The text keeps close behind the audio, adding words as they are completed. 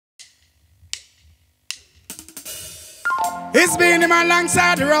It's Beenie Man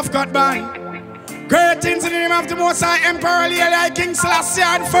alongside the rough cut band. Great things in the name of the Most High Emperor like King Selassie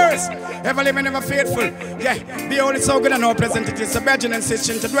and first. Ever living, ever faithful. Yeah, behold, it's so good and all pleasant it is. A virgin and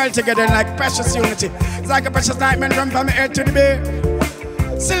sister to dwell together in like precious unity. It's like a precious nightmare run from the head to the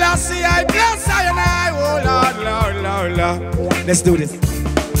bay. Selassie, I bless I and I. Oh Lord, Lord, Lord, Lord. Let's do this.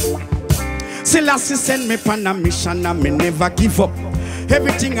 Selassie send me on a mission and me never give up.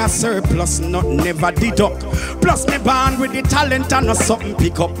 Everything I surplus, not never deduct. Plus me born with the talent and not something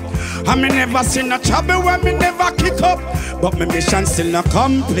pick up. And me never seen a trouble when me never kick up. But my mission still not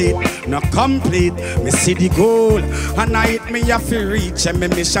complete, not complete. Me see the goal, and I hit me have to reach. And my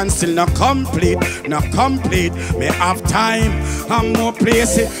mission still not complete, not complete. Me have time and more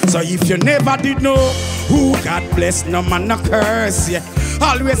places. So if you never did know who God bless, no man no curse. Yeah.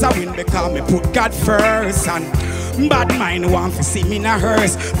 Always I win because me put God first. And bad mind want to see me in a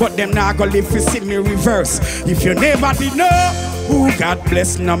hearse, but them not gonna live to see me reverse. If you never did know who God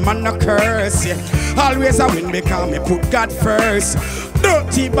bless, no man no curse. Yeah. Always I win because me put God first.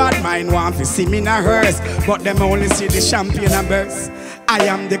 Dirty bad mind want to see me in a hearse, but them only see the champion and burst. I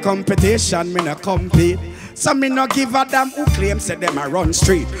am the competition, me no compete. So me no give a damn who claims say them a run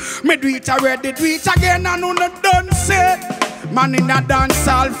street. Me do it already, do it again and who no done say. Man in a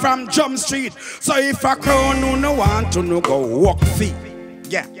dancehall from Jump Street. So if a crown who no want to no go walk feet.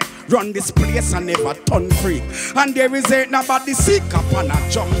 Yeah, run this place and never turn free. And there is ain't nobody sick up on a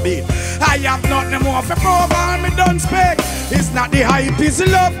jump beat. I have nothing more for prove and me don't speak. It's not the hype, it's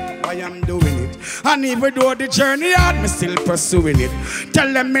love. I am doing it. And even though the journey hard, me still pursuing it.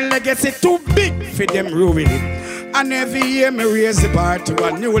 Tell them me legacy too big for them ruin it. And every year me raise the bar to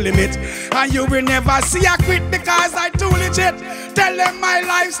a new limit. And you will never see I quit because I too legit. Tell them my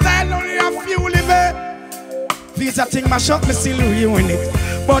lifestyle only a few live it. Visa thing my shop me still ruin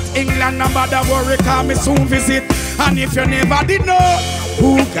it. But England no bother worry cause me soon visit. And if you never did know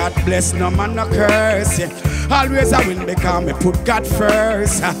who God bless, no man no curse. Yeah. Always I win because me put God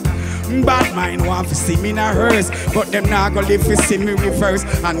first. Bad mind want to see me in a hearse, but them not gonna live to see me reverse.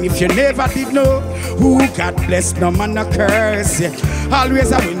 And if you never did know who God bless, no man no curse. Yeah.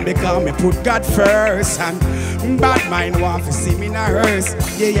 Always I win because me put God first. And bad mind want to see me in a hearse.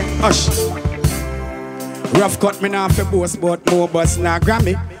 Yeah, yeah, hush. Rough cut me now for boast, but more buzz now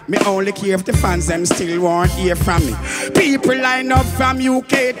Grammy. Me only care if the fans them still won't hear from me. People line up from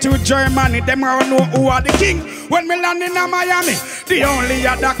UK to Germany. Them all know who are the king. When me land in Miami, the only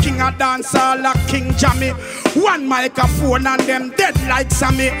other king of dancehall like King Jammy. One microphone and them dead like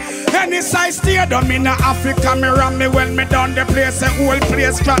Sammy. Any size stadium in Africa, me ram me when me down the place, the whole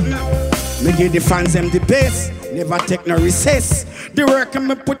place rotten. Me give the fans them the best. Never take no recess. The work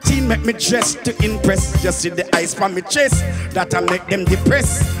me put in make me dress to impress. Just see the ice from me chest that I make them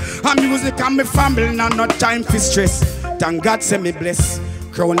depressed. And music and me family and no time for stress. Thank God say me bless.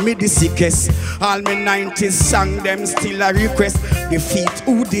 Crown me the sickest. All me 90s song them still a request. Defeat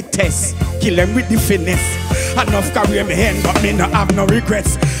who detest. Kill them with the finesse. Enough career me hand but me no have no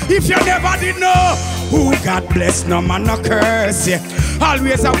regrets. If you never did know who God bless, no man no curse. Yeah.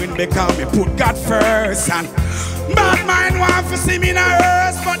 Always I win because me put God first. And bad mind want to see me in a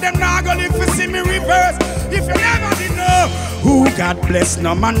hearse, but them not gonna live to see me reverse. If you never did know who God bless,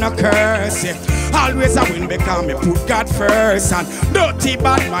 no man no curse. Yeah. Always I win because me put God first. And dirty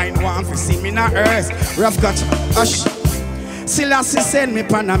bad mind want to see me in a hearse. Rough cut, hush. Selassie send me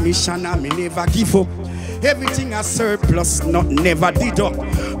on a mission and me never give up. Everything I surplus, not never deduct.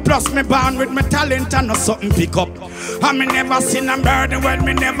 Plus me born with my talent and not something pick up. And me never seen a burden when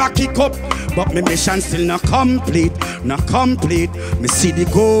me never kick up. But my mission still not complete, not complete. Me see the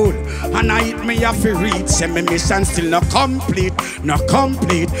goal, and I hit me have to reach. And my mission still not complete, not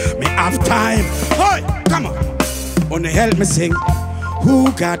complete. Me have time. Hey, come on, wanna help me sing?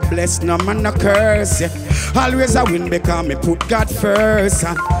 Who God bless, no man no curse. Yeah. Always I win because me put God first.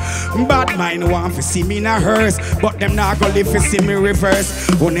 Bad mind want to see me in a hearse, but them not gonna live to see me reverse.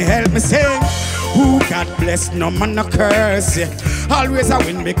 Wanna help me sing? Who God bless, no man no curse. Yeah. Always I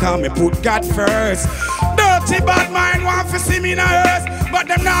win because me put God first. Dirty bad mind want to see me in a hearse, but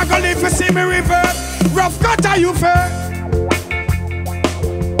them not gonna live to see me reverse. Rough cut are you first?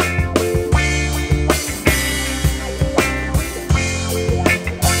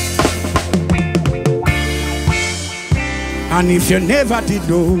 And if you never did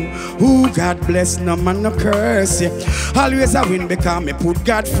know who God bless, no man no curse. Yeah. Always I win because me put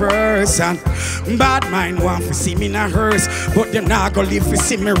God first. And bad mind want to see me in a hearse, but them not gonna live to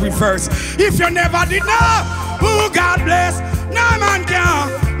see me reverse. If you never did know who God bless, no man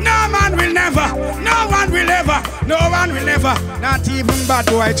can, no man will never, no one will ever, no one will ever, not even bad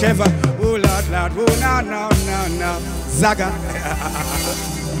boy Trevor. Oh Lord, Lord, oh, no, no, no, no. Zaga.